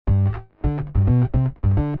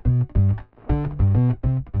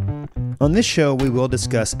On this show, we will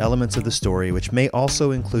discuss elements of the story which may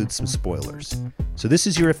also include some spoilers. So this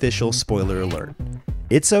is your official spoiler alert.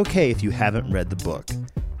 It's okay if you haven't read the book,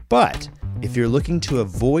 but if you're looking to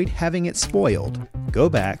avoid having it spoiled, go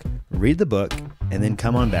back, read the book, and then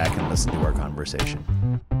come on back and listen to our conversation.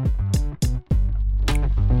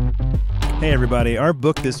 Hey everybody, our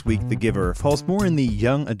book this week, The Giver, falls more in the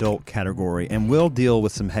young adult category and will deal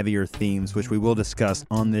with some heavier themes which we will discuss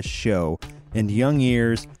on this show, and young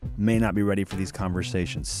ears may not be ready for these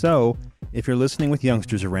conversations. So, if you're listening with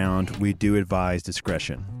youngsters around, we do advise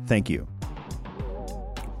discretion. Thank you.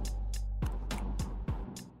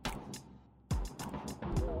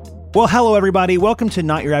 Well, hello everybody. Welcome to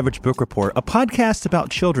Not Your Average Book Report, a podcast about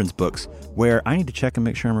children's books, where I need to check and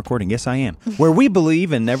make sure I'm recording. Yes, I am. Where we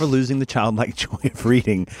believe in never losing the childlike joy of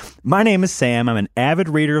reading. My name is Sam. I'm an avid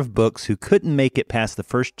reader of books who couldn't make it past the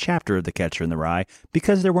first chapter of The Catcher in the Rye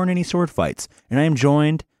because there weren't any sword fights. And I am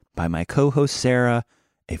joined by my co-host Sarah,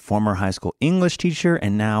 a former high school English teacher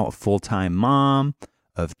and now a full-time mom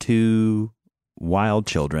of two wild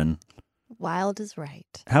children. Wild is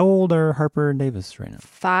right. How old are Harper and Davis right now?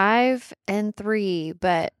 5 and 3,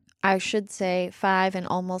 but I should say 5 and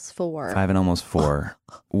almost 4. 5 and almost 4.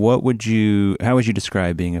 How would you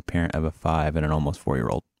describe being a parent of a 5 and an almost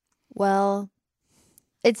 4-year-old? Well,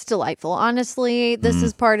 it's delightful. Honestly, this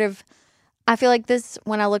is part of, I feel like this,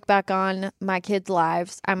 when I look back on my kids'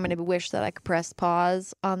 lives, I'm going to wish that I could press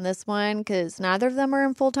pause on this one because neither of them are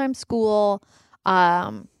in full-time school.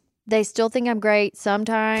 They still think I'm great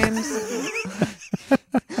sometimes.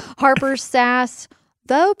 Harper's sass,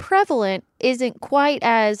 though prevalent, isn't quite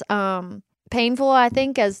as painful, I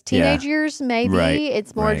think, as teenage years maybe. Right.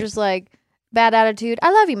 It's more just like bad attitude.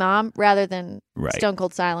 I love you, Mom, rather than stone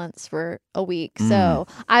cold silence for a week. So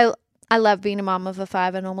I love being a mom of a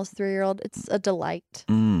 5 and almost 3-year-old. It's a delight.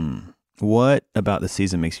 What about the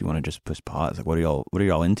season makes you want to just push pause? Like, what are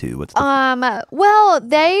y'all into? What's well,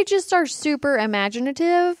 they just are super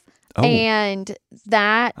imaginative. Oh, and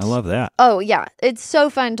that I love that. Oh yeah, it's so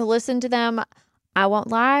fun to listen to them. I won't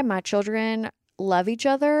lie, my children love each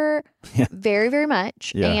other very, very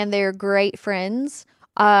much, and they're great friends.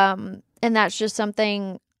 And that's just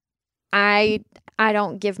something I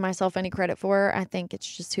don't give myself any credit for. I think it's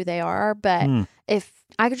just who they are. But if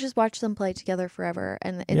I could just watch them play together forever,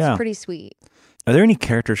 and it's pretty sweet. Are there any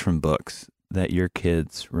characters from books that your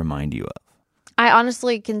kids remind you of? I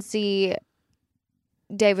honestly can see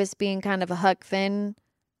Davis being kind of a Huck Finn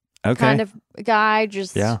kind of guy,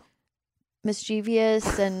 just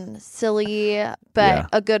mischievous and silly, but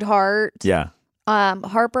a good heart. Yeah.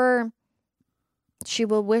 Harper, she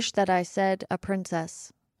will wish that I said a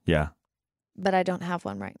princess. Yeah. But I don't have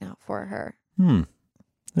one right now for her. I'm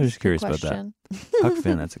just curious about that. Huck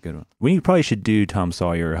Finn, that's a good one. We probably should do Tom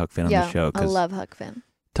Sawyer or Huck Finn on the show. I love Huck Finn.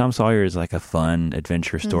 Tom Sawyer is like a fun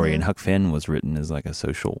adventure story, and Huck Finn was written as like a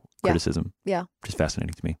social criticism. Yeah. Which is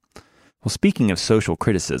fascinating to me. Well, speaking of social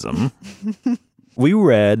criticism, we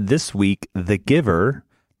read this week The Giver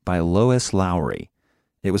by Lois Lowry.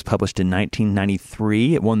 It was published in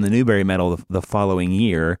 1993. It won the Newbery Medal the following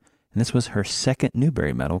year, and this was her second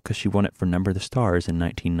Newbery Medal because she won it for Number of the Stars in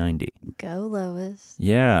 1990. Go, Lois.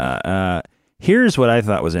 Yeah. Here's what I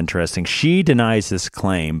thought was interesting. She denies this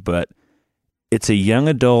claim, but it's a young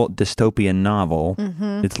adult dystopian novel.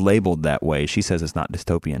 It's labeled that way. She says it's not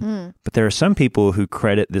dystopian. But there are some people who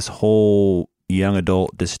credit this whole young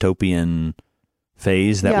adult dystopian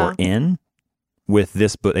phase that we're in with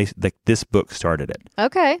this book. This book started it.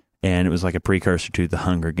 Okay. And it was like a precursor to The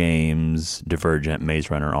Hunger Games, Divergent, Maze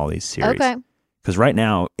Runner, all these series. Okay. Because right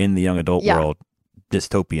now, in the young adult world,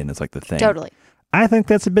 dystopian is like the thing. Totally. I think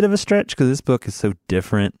that's a bit of a stretch because this book is so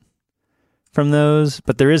different from those.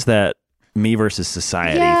 But there is that me versus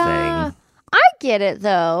society thing. I get it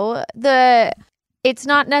though. It's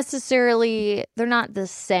not necessarily, they're not the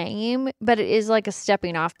same, but it is like a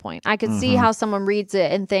stepping off point. I could see how someone reads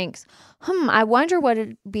it and thinks, I wonder what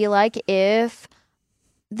it'd be like if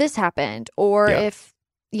this happened or if,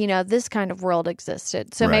 this kind of world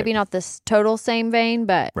existed. So maybe not this total same vein,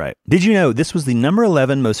 but. Right. Did you know this was the number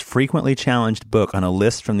 11 most frequently challenged book on a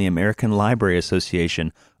list from the American Library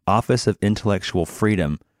Association Office of Intellectual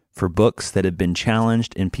Freedom for books that have been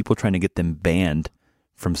challenged and people trying to get them banned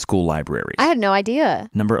from school libraries? I had no idea.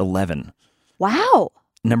 Number 11. Wow.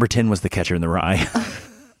 Number 10 was The Catcher in the Rye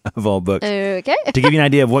of all books. Okay. To give you an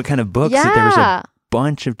idea of what kind of books, that there was a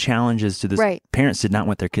bunch of challenges to this. Right. Parents did not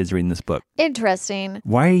want their kids reading this book. Interesting.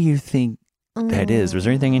 Why do you think that is? Was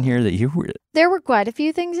there anything in here that you were... There were quite a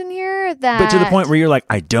few things in here that... But to the point where you're like,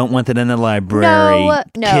 I don't want that in the library.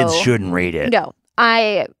 No. Kids shouldn't read it. No.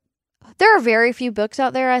 There are very few books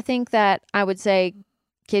out there, I think, that I would say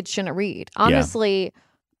kids shouldn't read. Honestly,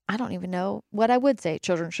 I don't even know what I would say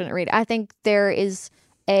children shouldn't read. I think there is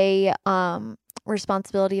a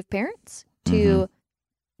responsibility of parents to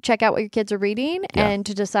check out what your kids are reading and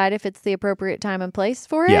to decide if it's the appropriate time and place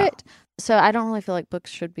for it. So I don't really feel like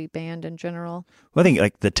books should be banned in general. Well, I think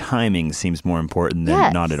like the timing seems more important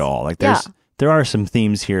than not at all. Like there are some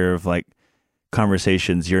themes here of like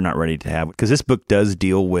conversations you're not ready to have, because this book does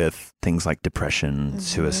deal with things like depression,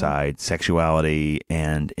 suicide, sexuality,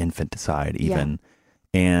 and infanticide even.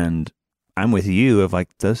 And I'm with you of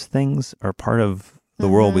like those things are part of the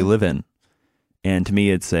world we live in. And to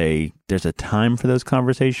me, there's a time for those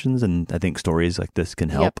conversations, and I think stories like this can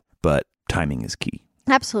help, but timing is key.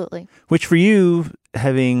 Absolutely. Which for you,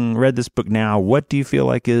 having read this book now, what do you feel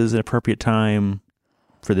like is an appropriate time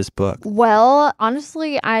for this book? Well,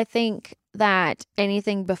 honestly, I think that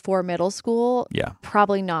anything before middle school,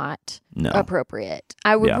 probably not appropriate.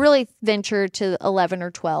 I would really venture to 11 or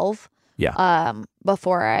 12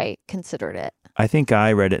 before I considered it. I think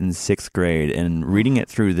I read it in 6th grade, and reading it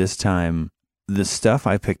through this time, the stuff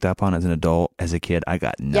I picked up on as an adult, as a kid, I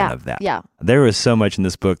got none of that. Yeah. There was so much in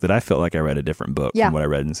this book that I felt like I read a different book from what I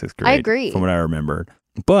read in 6th grade. I agree. From what I remembered.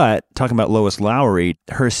 But talking about Lois Lowry,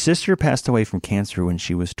 her sister passed away from cancer when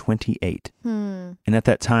she was 28. And at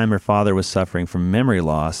that time, her father was suffering from memory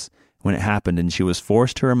loss when it happened, and she was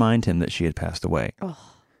forced to remind him that she had passed away.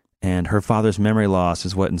 And her father's memory loss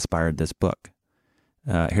is what inspired this book.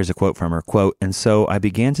 Here's a quote from her, quote, "And so I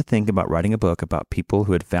began to think about writing a book about people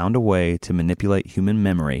who had found a way to manipulate human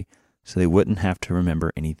memory so they wouldn't have to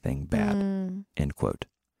remember anything bad," end quote.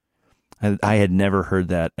 I had never heard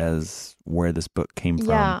that as where this book came from.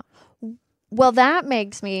 Yeah. Well, that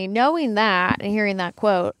makes me, knowing that and hearing that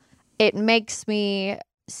quote, it makes me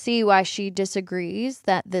see why she disagrees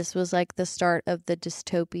that this was like the start of the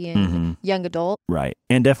dystopian young adult. Right.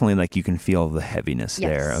 And definitely like you can feel the heaviness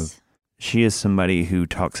there of. She is somebody who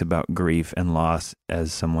talks about grief and loss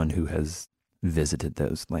as someone who has visited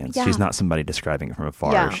those lands. She's not somebody describing it from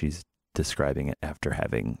afar. She's describing it after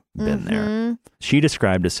having been there. She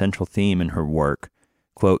described a central theme in her work,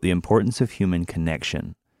 quote, "the importance of human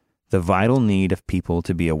connection, the vital need of people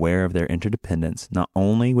to be aware of their interdependence, not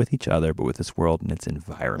only with each other, but with this world and its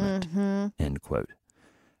environment," end quote.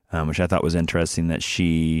 Which I thought was interesting that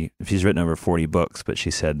she's written over 40 books, but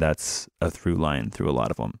she said that's a through line through a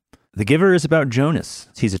lot of them. The Giver is about Jonas.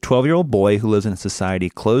 He's a 12-year-old boy who lives in a society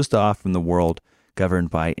closed off from the world, governed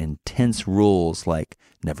by intense rules like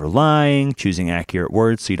never lying, choosing accurate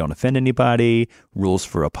words so you don't offend anybody, rules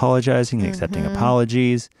for apologizing and accepting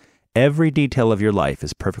apologies. Every detail of your life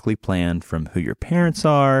is perfectly planned, from who your parents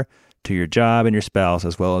are to your job and your spouse,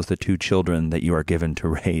 as well as the 2 children that you are given to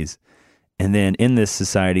raise. And then in this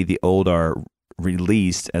society, the old are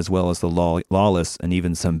released, as well as the lawless, and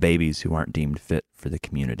even some babies who aren't deemed fit for the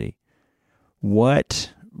community.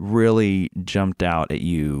 What really jumped out at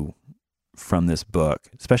you from this book,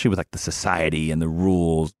 especially with like the society and the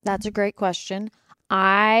rules? That's a great question.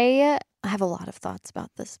 I have a lot of thoughts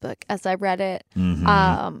about this book as I read it.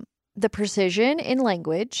 The precision in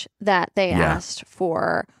language that they asked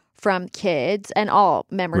for from kids and all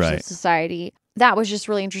members of society, that was just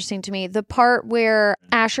really interesting to me. The part where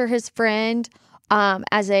Asher, his friend,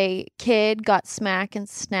 as a kid, got smack and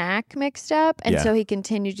snack mixed up. And so he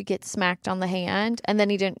continued to get smacked on the hand. And then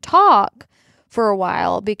he didn't talk for a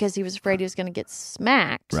while because he was afraid he was going to get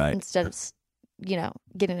smacked instead of,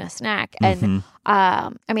 getting a snack. And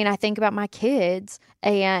I mean, I think about my kids,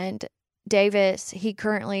 and Davis, he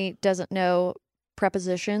currently doesn't know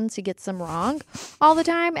prepositions. He gets them wrong all the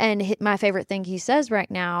time. And my favorite thing he says right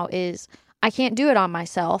now is, "I can't do it on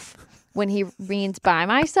myself," when he means by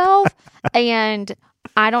myself. And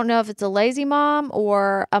I don't know if it's a lazy mom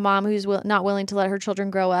or a mom who's not willing to let her children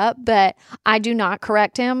grow up, but I do not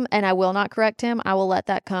correct him, and I will not correct him. I will let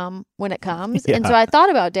that come when it comes. And so I thought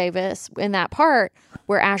about Davis in that part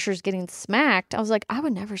where Asher's getting smacked. I was like, I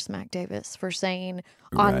would never smack Davis for saying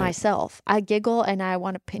on myself. I giggle and I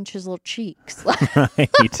want to pinch his little cheeks.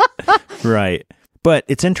 Right. But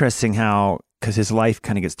it's interesting how, because his life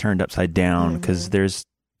kind of gets turned upside down, because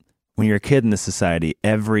when you're a kid in this society,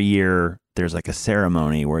 every year there's like a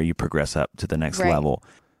ceremony where you progress up to the next level.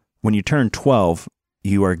 When you turn 12,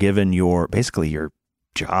 you are given basically your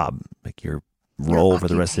job, like your role for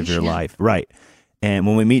the rest of your life. Right. And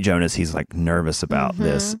when we meet Jonas, he's like nervous about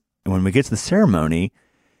this. And when we get to the ceremony,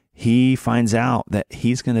 he finds out that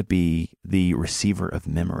he's going to be the receiver of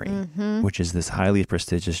memory, which is this highly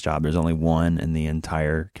prestigious job. There's only one in the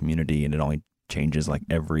entire community, and it only changes like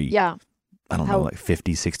every, I don't know, like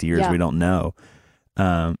 50, 60 years. We don't know.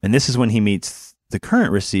 And this is when he meets the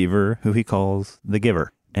current receiver, who he calls the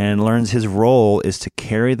Giver. and learns his role is to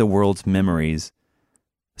carry the world's memories.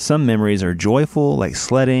 Some memories are joyful, like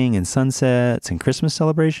sledding and sunsets and Christmas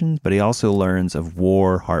celebrations, but he also learns of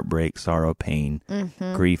war, heartbreak, sorrow, pain,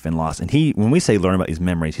 grief, and loss. And when we say learn about these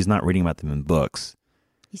memories, he's not reading about them in books.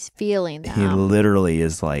 He's feeling them. He literally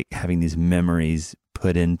is like having these memories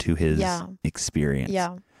put into his experience.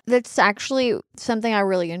 Yeah. That's actually something I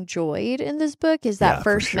really enjoyed in this book is that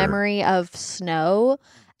first memory of snow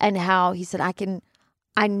and how he said,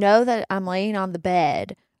 I know that I'm laying on the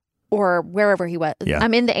bed or wherever he was. Yeah.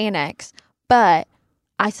 I'm in the annex, but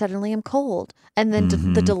I suddenly am cold. And then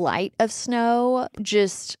the delight of snow,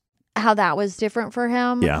 just how that was different for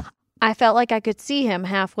him. Yeah. I felt like I could see him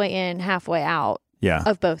halfway in, halfway out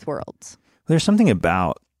of both worlds. There's something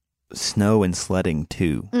about snow and sledding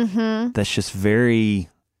too that's just very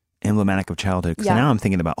emblematic of childhood. Because now I'm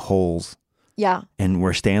thinking about holes. Yeah. And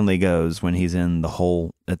where Stanley goes when he's in the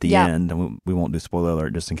hole at the end. And we won't do spoiler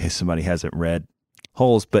alert just in case somebody hasn't read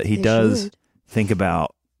Holes, but he does think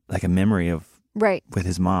about like a memory of with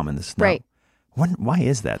his mom in the snow. Right. Why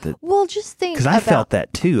is that? Well, just think because I felt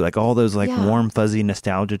that too, like all those like warm, fuzzy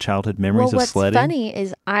nostalgia childhood memories of sledding. What's funny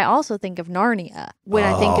is I also think of Narnia when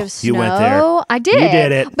I think of snow. You went there. I did. You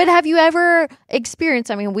did it. But have you ever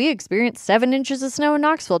experienced? I mean, we experienced 7 inches of snow in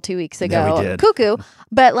Knoxville 2 weeks ago. Yeah, we did. Cuckoo,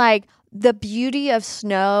 but like the beauty of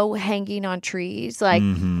snow hanging on trees, like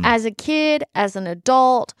as a kid, as an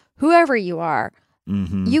adult, whoever you are.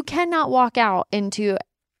 You cannot walk out into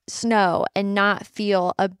snow and not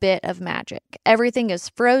feel a bit of magic. Everything is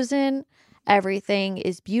frozen. Everything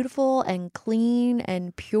is beautiful and clean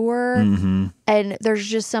and pure. And there's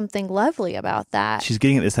just something lovely about that. She's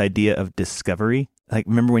getting at this idea of discovery. Like,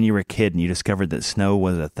 remember when you were a kid and you discovered that snow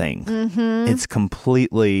was a thing? It's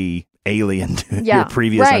completely alien to your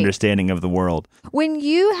previous understanding of the world. When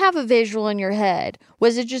you have a visual in your head,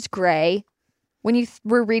 was it just gray? When you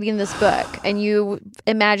were reading this book and you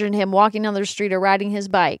imagined him walking down the street or riding his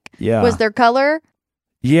bike, was there color?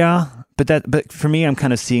 Yeah, but for me, I'm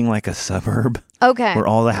kind of seeing like a suburb. Okay. Where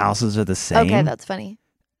all the houses are the same. Okay, that's funny.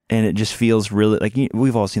 And it just feels really like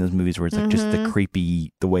we've all seen those movies where it's like just the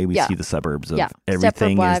creepy, the way we see the suburbs of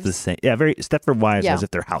everything is the same. Yeah, very Stepford Wives as if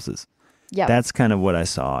they're houses. Yeah, that's kind of what I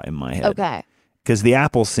saw in my head. Okay, because the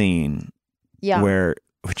apple scene,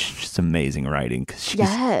 which is just amazing writing because she's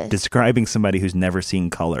describing somebody who's never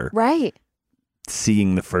seen color. Right.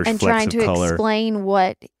 Seeing the first flecks of color. And trying to explain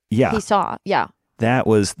what he saw. Yeah. That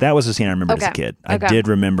was the scene I remember as a kid. I did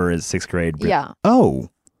remember as 6th grade.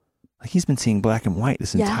 Oh, like he's been seeing black and white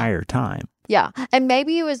this entire time. Yeah. And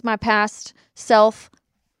maybe it was my past self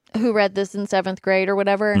who read this in 7th grade or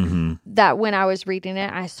whatever, that when I was reading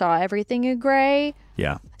it, I saw everything in gray.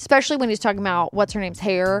 Yeah. Especially when he's talking about what's her name's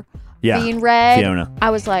hair. Being red, Fiona. I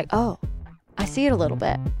was like, oh, I see it a little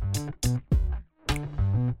bit.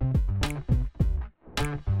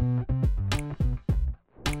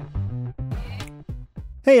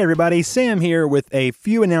 Hey everybody, Sam here with a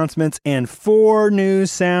few announcements and 4 new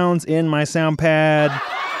sounds in my sound pad.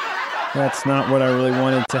 That's not what I really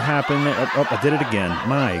wanted to happen. Oh, I did it again.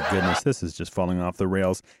 My goodness, this is just falling off the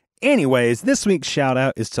rails. Anyways, this week's shout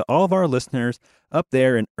out is to all of our listeners up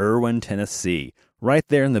there in Irwin, Tennessee. Right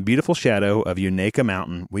there in the beautiful shadow of Unaka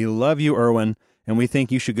Mountain. We love you, Irwin, and we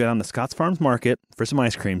think you should go down to Scott's Farms Market for some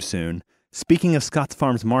ice cream soon. Speaking of Scott's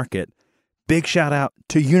Farms Market, big shout out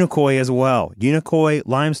to Unicoi as well. Unicoi,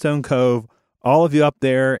 Limestone Cove, all of you up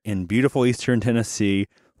there in beautiful eastern Tennessee,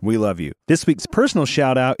 we love you. This week's personal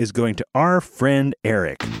shout out is going to our friend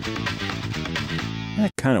Eric.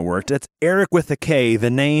 That kind of worked. That's Eric with a K,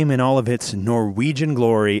 the name in all of its Norwegian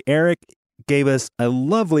glory. Eric gave us a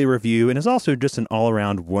lovely review and is also just an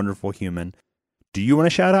all-around wonderful human. Do you want a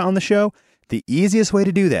shout out on the show? The easiest way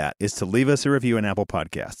to do that is to leave us a review in Apple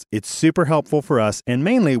Podcasts. It's super helpful for us, and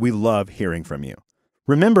mainly we love hearing from you.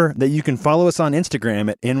 Remember that you can follow us on Instagram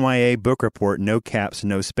at NYA Book Report, no caps,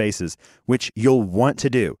 no spaces, which you'll want to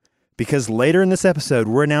do, because later in this episode,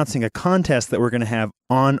 we're announcing a contest that we're going to have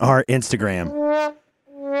on our Instagram.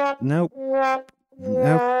 Nope. Okay,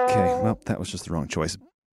 well, that was just the wrong choice.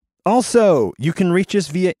 Also, you can reach us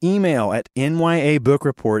via email at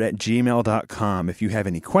nyabookraport@gmail.com if you have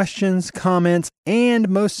any questions, comments, and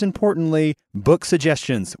most importantly, book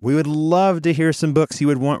suggestions. We would love to hear some books you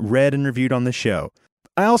would want read and reviewed on the show.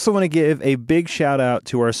 I also want to give a big shout out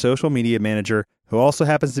to our social media manager, who also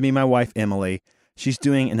happens to be my wife, Emily. She's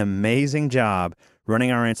doing an amazing job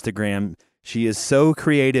running our Instagram. She is so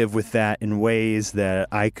creative with that in ways that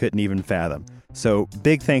I couldn't even fathom. So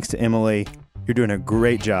big thanks to Emily. You're doing a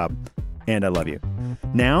great job, and I love you.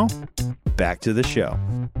 Now, back to the show.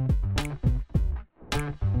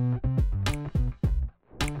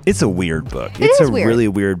 It's a weird book. It It's is a weird. really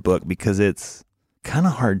weird book because it's kind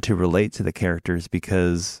of hard to relate to the characters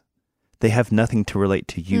because they have nothing to relate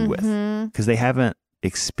to you with because they haven't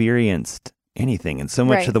experienced anything. And so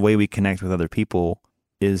much of the way we connect with other people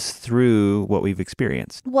is through what we've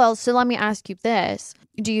experienced. Well, so let me ask you this.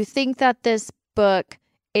 Do you think that this book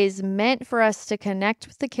is meant for us to connect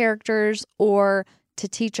with the characters or to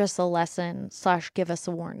teach us a lesson / give us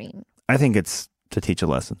a warning? I think it's to teach a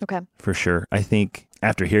lesson. Okay. For sure. I think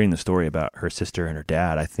after hearing the story about her sister and her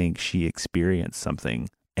dad, I think she experienced something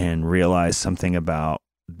and realized something about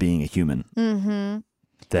being a human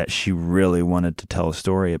that she really wanted to tell a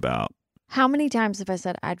story about. How many times have I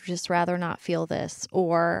said, I'd just rather not feel this?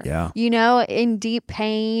 Or, Yeah. In deep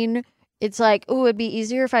pain, it's like, oh, it'd be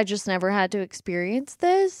easier if I just never had to experience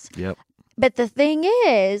this. Yep. But the thing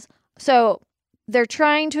is, so they're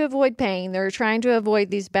trying to avoid pain. They're trying to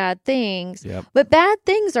avoid these bad things. Yep. But bad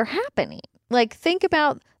things are happening. Like, think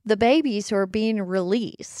about the babies who are being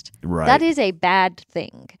released. Right. That is a bad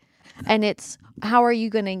thing. And it's, how are you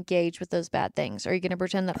going to engage with those bad things? Are you going to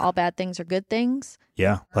pretend that all bad things are good things?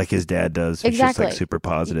 Yeah, like his dad does. He's Exactly. just like super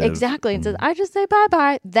positive. Exactly. And says, I just say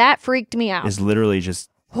bye-bye. That freaked me out. Is literally just...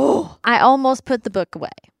 I almost put the book away.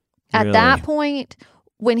 At Really? that point,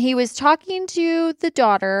 when he was talking to the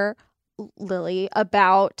daughter, Lily,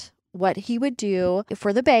 about what he would do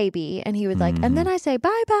for the baby, and he would and then I say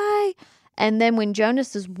bye-bye. And then when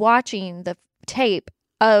Jonas is watching the tape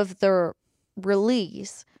of the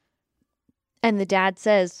release, and the dad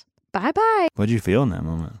says, bye-bye, What'd you feel in that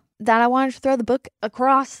moment? that I wanted to throw the book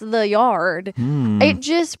across the yard. It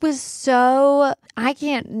just was so, I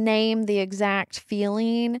can't name the exact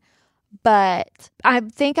feeling, but I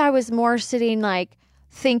think I was more sitting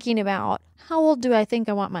thinking about, how old do I think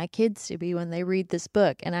I want my kids to be when they read this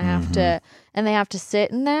book? And I have to, and they have to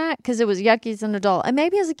sit in that because it was yucky as an adult. And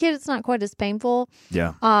maybe as a kid, it's not quite as painful.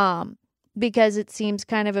 Yeah. Because it seems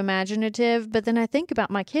kind of imaginative. But then I think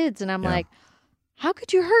about my kids and I'm like, how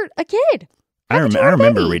could you hurt a kid? I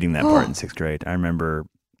remember reading that part in 6th grade. I remember,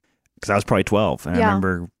 because I was probably 12, and I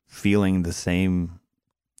remember feeling the same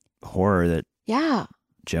horror that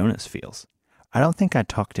Jonas feels. I don't think I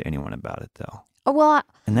talked to anyone about it, though. Oh, well,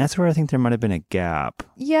 And that's where I think there might have been a gap.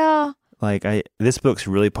 yeah. This book's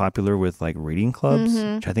really popular with reading clubs,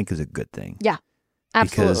 which I think is a good thing. Yeah,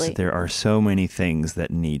 absolutely. Because there are so many things that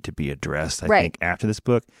need to be addressed, I Right. think, after this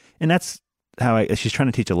book. And that's how she's trying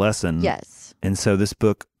to teach a lesson. Yes. And so this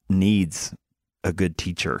book needs a good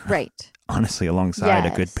teacher. Right. Honestly, alongside a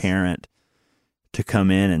good Yes. parent to come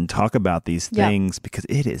in and talk about these things because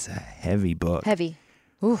it is a heavy book. Heavy.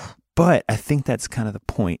 Oof. But I think that's kind of the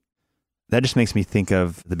point. That just makes me think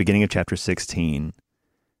of the beginning of chapter 16.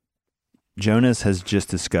 Jonas has just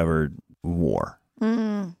discovered war.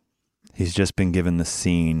 He's just been given the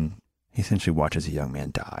scene. He essentially watches a young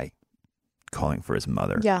man die, calling for his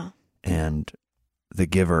mother. Yeah. And the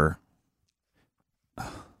giver,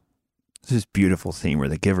 this beautiful scene where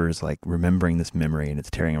the giver is remembering this memory and it's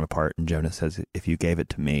tearing him apart. And Jonas says, if you gave it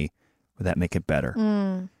to me, would that make it better?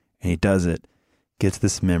 And he does it, gets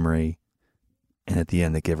this memory. And at the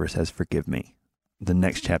end, the giver says, forgive me. The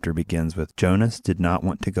next chapter begins with Jonas did not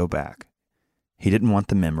want to go back. He didn't want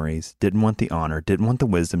the memories, didn't want the honor, didn't want the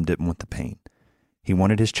wisdom, didn't want the pain. He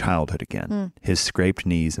wanted his childhood again, his scraped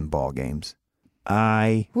knees and ball games.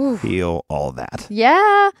 I feel all that.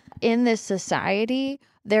 Yeah. In this society,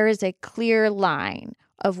 there is a clear line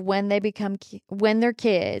of when they become, when they're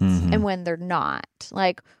kids and when they're not.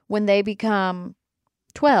 When they become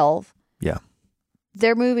 12. Yeah.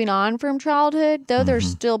 They're moving on from childhood, though there's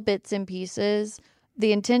still bits and pieces.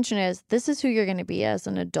 The intention is this is who you're going to be as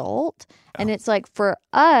an adult. And it's for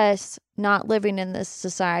us not living in this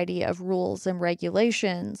society of rules and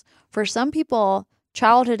regulations, for some people,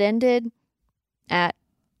 childhood ended at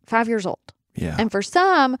 5 years old. Yeah. And for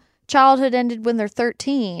some, childhood ended when they're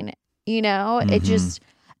 13, it just,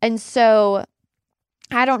 and so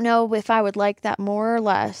I don't know if I would like that more or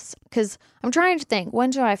less, because I'm trying to think, when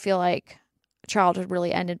do I feel like childhood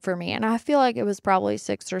really ended for me? And I feel like it was probably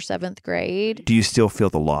 6th or 7th grade. Do you still feel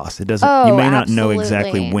the loss? It doesn't. Oh, you may not know absolutely.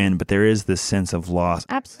 exactly when, but there is this sense of loss.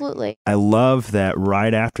 Absolutely. I love that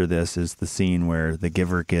right after this is the scene where the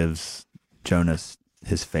giver gives Jonas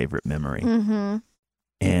his favorite memory.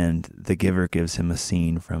 And the giver gives him a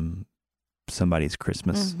scene from somebody's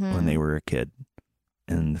Christmas when they were a kid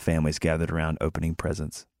and the families gathered around opening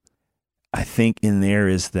presents. I think in there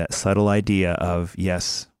is that subtle idea of,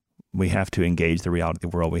 yes, we have to engage the reality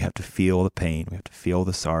of the world. We have to feel the pain. We have to feel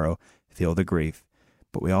the sorrow, feel the grief.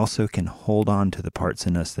 But we also can hold on to the parts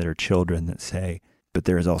in us that are children that say, but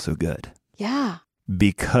there is also good. Yeah.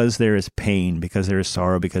 because there is pain, because there is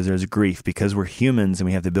sorrow, because there's grief, because we're humans and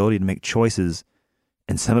we have the ability to make choices,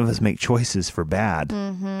 and some of us make choices for bad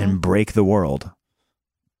and break the world.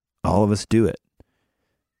 All of us do it.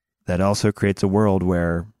 That also creates a world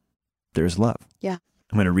where there's love. Yeah.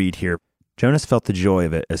 I'm going to read here. Jonas felt the joy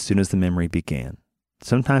of it as soon as the memory began.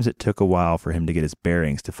 Sometimes it took a while for him to get his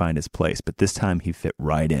bearings, to find his place, but this time he fit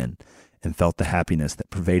right in and felt the happiness that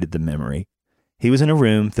pervaded the memory. He was in a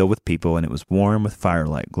room filled with people, and it was warm with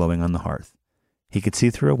firelight glowing on the hearth. He could see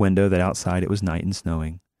through a window that outside it was night and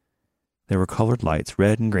snowing. There were colored lights,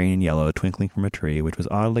 red and green and yellow, twinkling from a tree, which was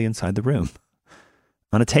oddly inside the room.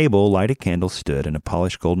 On a table, lighted candles stood in a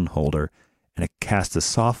polished golden holder, and it cast a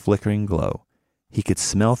soft flickering glow. He could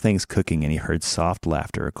smell things cooking, and he heard soft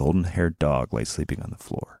laughter. A golden-haired dog lay sleeping on the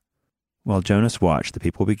floor. While Jonas watched, the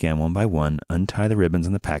people began one by one untie the ribbons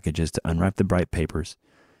on the packages, to unwrap the bright papers,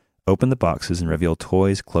 open the boxes, and reveal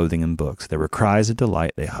toys, clothing, and books. There were cries of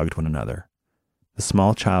delight. They hugged one another. The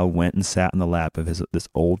small child went and sat in the lap of this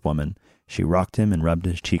old woman. She rocked him and rubbed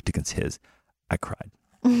his cheek against his. I cried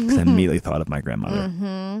because I immediately thought of my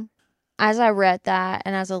grandmother. As I read that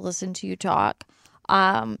and as I listened to you talk,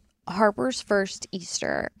 Harper's first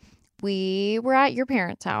Easter, we were at your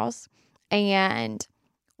parents' house, and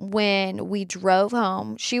when we drove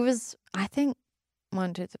home, she was, I think,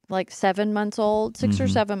 7 months old, 6 or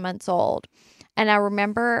 7 months old. And I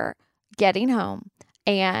remember getting home,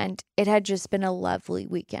 and it had just been a lovely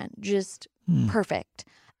weekend, just perfect.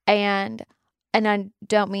 And I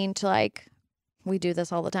don't mean to we do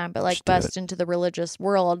this all the time, but bust into the religious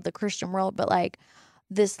world, the Christian world, but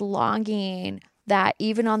this longing that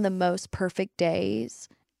even on the most perfect days,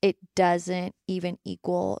 it doesn't even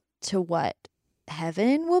equal to what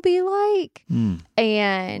heaven will be like.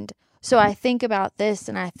 And so I think about this,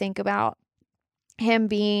 and I think about him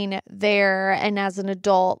being there, and as an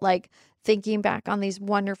adult, thinking back on these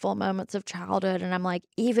wonderful moments of childhood, and I'm like,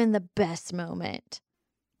 even the best moment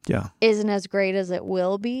isn't as great as it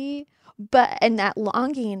will be. And that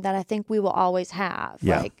longing that I think we will always have,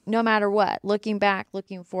 no matter what, looking back,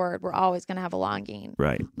 looking forward, we're always going to have a longing.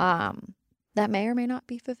 Right. That may or may not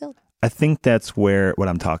be fulfilled. I think that's where what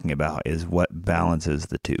I'm talking about is what balances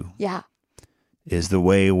the two. Yeah. Is the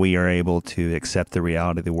way we are able to accept the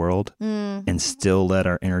reality of the world and still let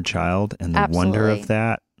our inner child and the wonder of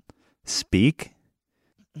that speak.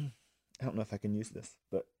 I don't know if I can use this,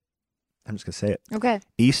 but I'm just going to say it. Okay.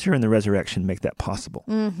 Easter and the resurrection make that possible.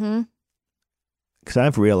 Because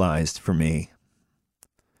I've realized for me,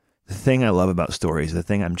 the thing I love about stories, the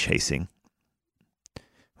thing I'm chasing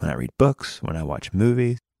when I read books, when I watch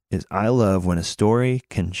movies, is I love when a story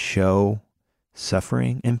can show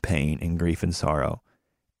suffering and pain and grief and sorrow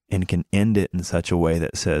and can end it in such a way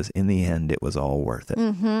that says, in the end, it was all worth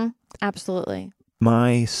it. Absolutely.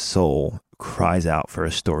 My soul cries out for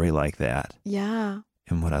a story like that. Yeah.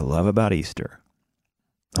 And what I love about Easter,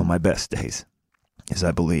 on my best days, is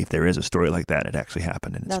I believe there is a story like that. It actually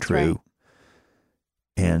happened, and it's That's true. Right.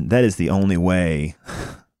 And that is the only way,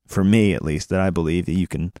 for me at least, that I believe that you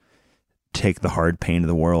can take the hard pain of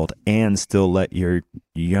the world and still let your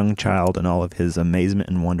young child and all of his amazement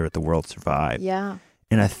and wonder at the world survive. Yeah.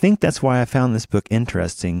 And I think that's why I found this book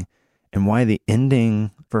interesting, and why the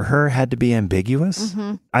ending for her had to be ambiguous.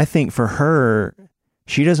 I think for her,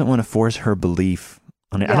 she doesn't want to force her belief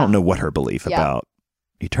on it. I don't know what her belief about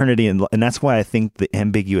eternity, and that's why I think the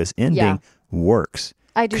ambiguous ending works.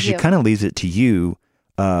 I do. Because she kind of leaves it to you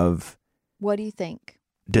of, what do you think?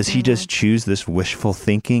 Does he just choose this wishful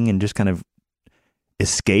thinking and just kind of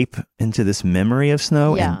escape into this memory of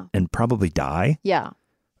snow and probably die? Yeah.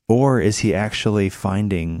 Or is he actually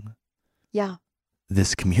finding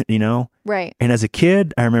this community, Right. And as a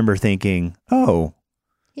kid, I remember thinking, oh,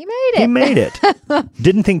 he made it. He made it.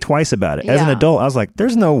 Didn't think twice about it. As an adult, I was like,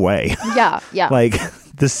 there's no way. Yeah.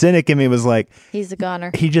 The cynic in me was like, he's a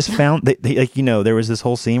goner. He just found that, there was this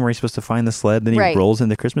whole scene where he's supposed to find the sled, then he rolls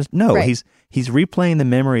into Christmas. No, he's replaying the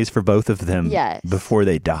memories for both of them before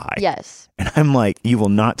they die. Yes. And I'm like, you will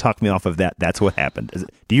not talk me off of that. That's what happened.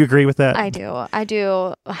 Do you agree with that? I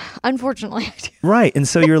do. Unfortunately, I do. Right. And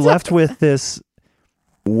so you're left with this,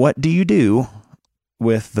 what do you do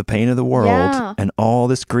with the pain of the world and all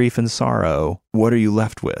this grief and sorrow? What are you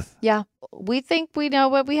left with? Yeah. We think we know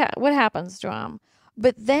what happens to him.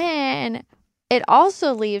 But then it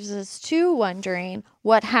also leaves us too wondering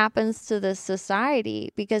what happens to this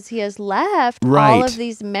society, because he has left all of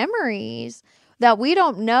these memories that we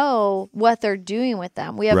don't know what they're doing with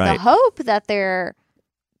them. We have the hope that they're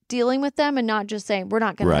dealing with them and not just saying, we're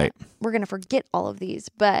not going to, we're going to forget all of these.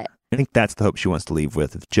 But I think that's the hope she wants to leave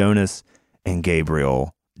with. If Jonas and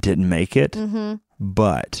Gabriel didn't make it,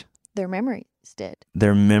 but their memory. did.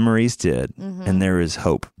 Their memories did. Mm-hmm. And there is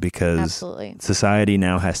hope because Absolutely. society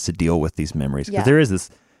now has to deal with these memories. Because Yeah. there is this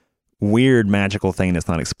weird magical thing that's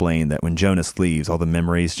not explained that when Jonas leaves, all the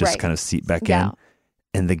memories just kind of seep back in.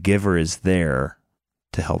 And the giver is there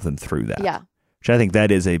to help them through that. Yeah. Which I think that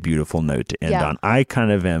is a beautiful note to end on. I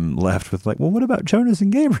kind of am left with like, well, what about Jonas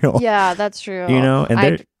and Gabriel? Yeah, that's true. You know, and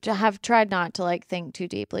I have tried not to like think too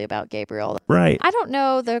deeply about Gabriel. Right. I don't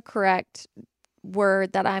know the correct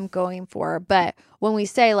word that I'm going for, but when we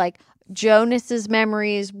say like Jonas's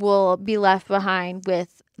memories will be left behind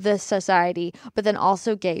with the society, but then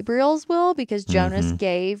also Gabriel's will, because Jonas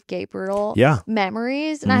gave Gabriel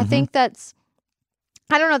memories. And I think that's,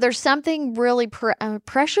 I don't know, there's something really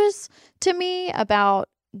precious to me about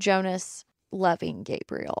Jonas loving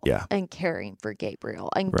Gabriel and caring for Gabriel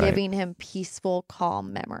and giving him peaceful,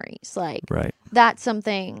 calm memories. Like, that's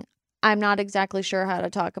something, I'm not exactly sure how to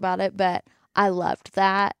talk about it, but I loved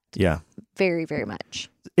that very, very much.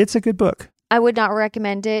 It's a good book. I would not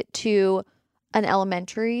recommend it to an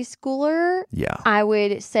elementary schooler. Yeah. I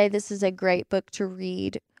would say this is a great book to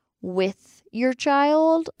read with your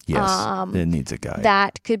child. Yes, it needs a guide.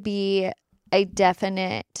 That could be a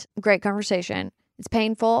definite great conversation. It's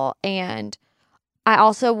painful, and I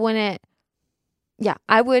also wouldn't. Yeah,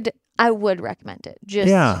 I would recommend it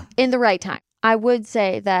just in the right time. I would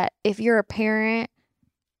say that if you're a parent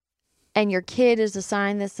and your kid is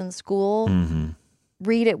assigned this in school,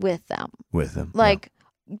 read it with them. Like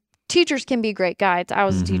teachers can be great guides. I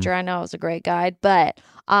was a teacher. I know I was a great guide, but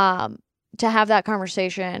to have that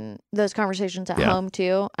conversation, those conversations at home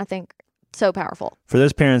too, I think so powerful. For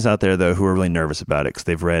those parents out there though who are really nervous about it because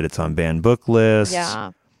they've read it's on banned book lists,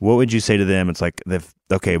 what would you say to them? It's like,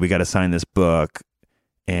 okay, we got to sign this book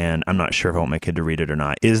and I'm not sure if I want my kid to read it or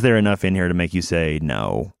not. Is there enough in here to make you say,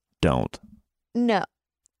 no, don't? No.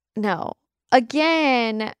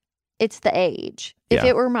 Again, it's the age. If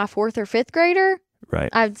it were my 4th or 5th grader,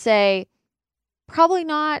 I'd say probably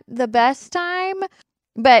not the best time.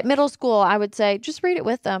 But middle school, I would say just read it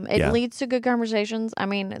with them. It leads to good conversations. I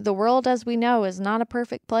mean, the world, as we know, is not a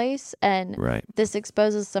perfect place. And this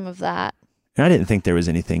exposes some of that. And I didn't think there was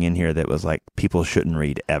anything in here that was like people shouldn't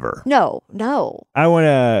read ever. No. I want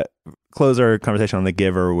to close our conversation on The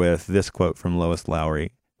Giver with this quote from Lois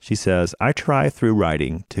Lowry. She says, "I try through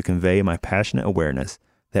writing to convey my passionate awareness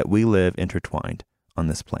that we live intertwined on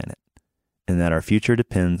this planet and that our future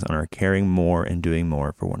depends on our caring more and doing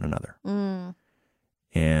more for one another."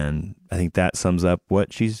 And I think that sums up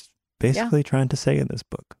what she's basically trying to say in this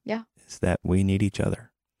book. Yeah. Is that we need each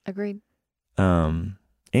other. Agreed. And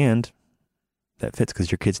that fits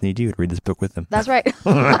because your kids need you to read this book with them. That's right.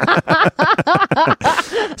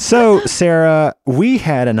 So, Sarah, we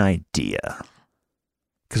had an idea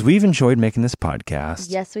because we've enjoyed making this podcast.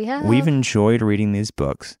 Yes, we have. We've enjoyed reading these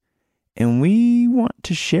books and we want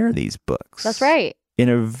to share these books. That's right. In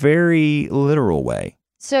a very literal way.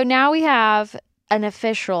 So now we have an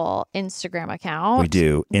official Instagram account. We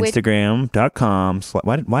do. Instagram.com.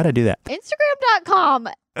 Why did I do that? Instagram.com.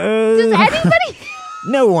 Does anybody?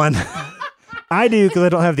 No one. I do because I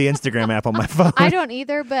don't have the Instagram app on my phone. I don't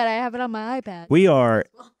either, but I have it on my iPad. We are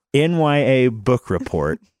NYA Book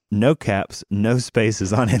Report. No caps, no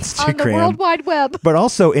spaces on Instagram. On the World Wide Web. But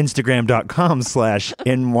also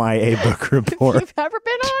Instagram.com/NYA Book Report. If you've ever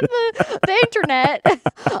been on the internet.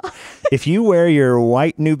 If you wear your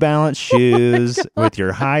white New Balance shoes with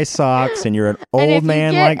your high socks and you're an old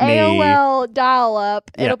man like me. AOL dial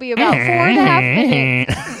up, it'll be about 4.5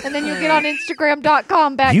 minutes. And then you'll get on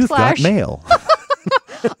Instagram.com / You've got mail.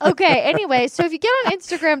 Okay, anyway, so if you get on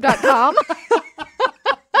Instagram.com.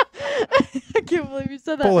 I can't believe you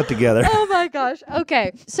said that. Pull it together. Oh my gosh.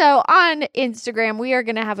 Okay. So on Instagram, we are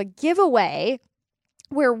going to have a giveaway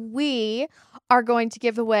where we are going to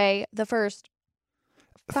give away the first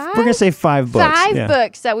 5. We're going to say 5 books. 5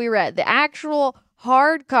 books that we read. The actual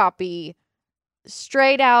hard copy,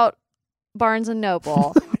 straight out Barnes and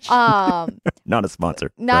Noble. Not a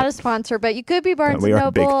sponsor. Not a sponsor, but you could be Barnes and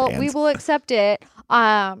Noble. We will accept it.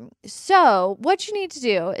 So what you need to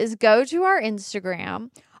do is go to our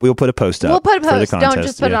Instagram. We'll put a post up. We'll put a post. Don't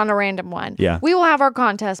just put it on a random one. Yeah. We will have our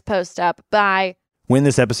contest post up by when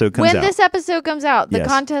this episode comes out. When this episode comes out, the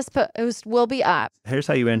contest post will be up. Here's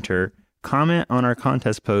how you enter. Comment on our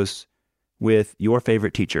contest post with your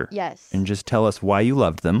favorite teacher. Yes. And just tell us why you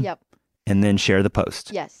loved them. Yep. And then share the post.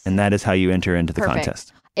 Yes. And that is how you enter into the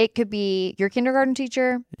contest. It could be your kindergarten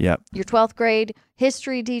teacher. Yep. Your 12th grade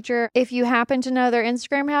history teacher. If you happen to know their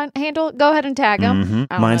Instagram handle, go ahead and tag them.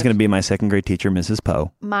 Mm-hmm. Mine's going to be my 2nd grade teacher, Mrs.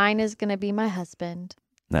 Poe. Mine is going to be my husband.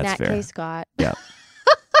 That's Nat fair. K. Scott. Yep.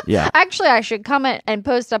 Yeah. Actually, I should comment and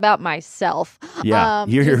post about myself. Yeah.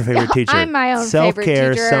 You're your favorite teacher. I'm my own Self-care,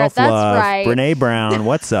 favorite teacher. self-love. That's right. Brene Brown,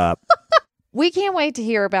 what's up? We can't wait to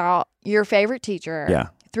hear about your favorite teacher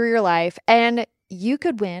through your life. And you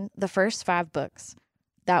could win the first 5 books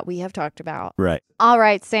that we have talked about. Right. All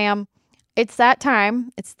right, Sam. It's that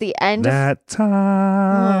time. It's the end that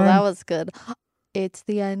time. Oh, that was good. It's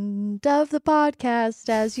the end of the podcast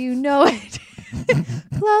as you know it.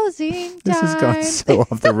 Closing time. This has gone so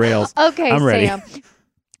off the rails. Okay, I'm ready. Sam.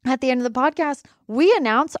 At the end of the podcast, we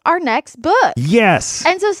announce our next book. Yes.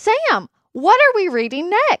 And so, Sam, what are we reading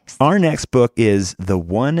next? Our next book is The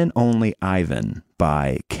One and Only Ivan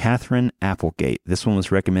by Catherine Applegate. This one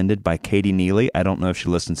was recommended by Katie Neely. I don't know if she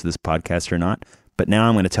listens to this podcast or not, but now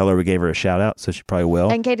I'm going to tell her we gave her a shout out, so she probably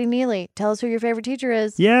will. And Katie Neely, tell us who your favorite teacher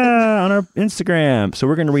is. Yeah, on our Instagram. So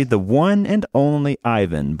we're going to read The One and Only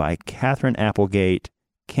Ivan by Catherine Applegate.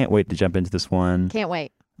 Can't wait to jump into this one. Can't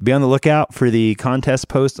wait. Be on the lookout for the contest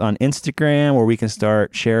post on Instagram where we can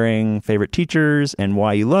start sharing favorite teachers and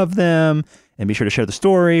why you love them. And be sure to share the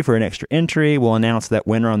story for an extra entry. We'll announce that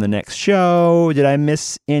winner on the next show. Did I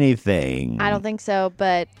miss anything? I don't think so,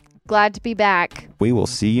 but glad to be back. We will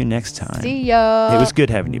see you next time. See ya. It was good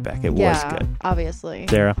having you back. It was good. Obviously.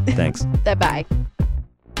 Sarah, thanks. Bye.